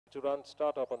to run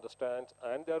start up on the stands,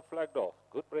 and they're flagged off.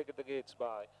 Good break at the gates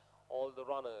by all the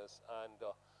runners, and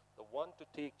the one to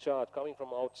take charge coming from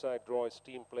outside Roy's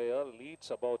team player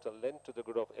leads about a length to the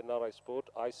good of NRI Sport.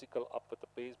 Icicle up with the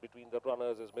pace between the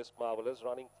runners is Miss Marvelous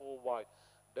running 4 wide.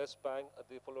 Despang,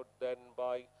 they followed then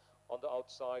by on the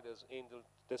outside is Angel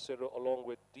Tessero along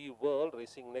with D World.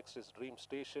 Racing next is Dream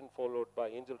Station, followed by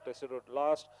Angel Tessero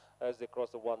last as they cross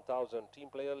the 1000. Team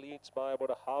player leads by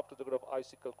about a half to the good of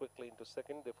Icicle quickly into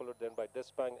second. They followed then by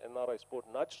Despang, NRI Sport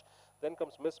nudged. Then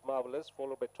comes Miss Marvelous,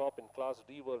 followed by Top in Class,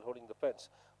 D World holding the fence.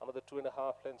 Another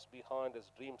 2.5 lengths behind is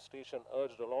Dream Station,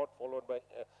 urged a lot, followed by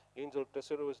Angel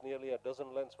Tessero is nearly a dozen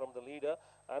lengths from the leader,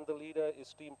 and the leader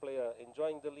is Team Player,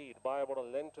 enjoying the lead by about a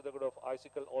length to the good of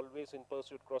Icicle, always in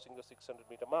pursuit, crossing the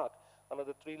 600-meter mark.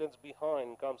 Another 3 lengths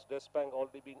behind comes Despang,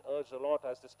 already been urged a lot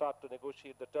as they start to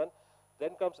negotiate the turn.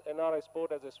 Then comes NRI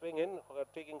Sport as they swing in,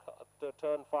 taking the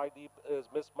turn 5 deep is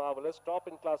Miss Marvelous. Top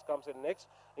in Class comes in next.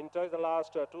 Into the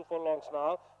last 2 furlongs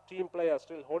now. Team Player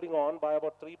still holding on by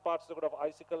about 3 parts to the good of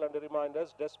Icicle and the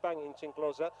reminders. Despang inching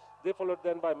closer. They followed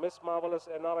then by Miss Marvelous,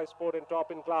 NRI Sport and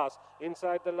Top in Class.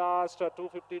 Inside the last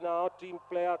 250 now. Team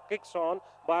Player kicks on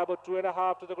by about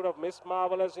 2.5 to the good of Miss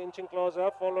Marvelous inching closer,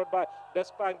 followed by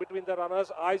Despang between the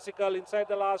runners. Icicle inside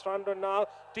the last 100 now.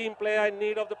 Team Player in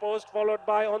need of the post, followed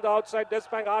by on the outside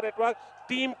Despang hard at work.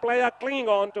 Team Player clinging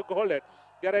on to hold it.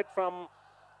 Get it from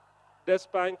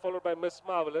Despang, followed by Miss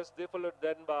Marvelous. They followed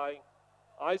then by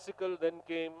Icicle, then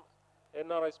came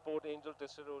NRI Sport, Angel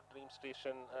Tessero, Dream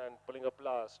Station, and pulling up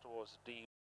last was D.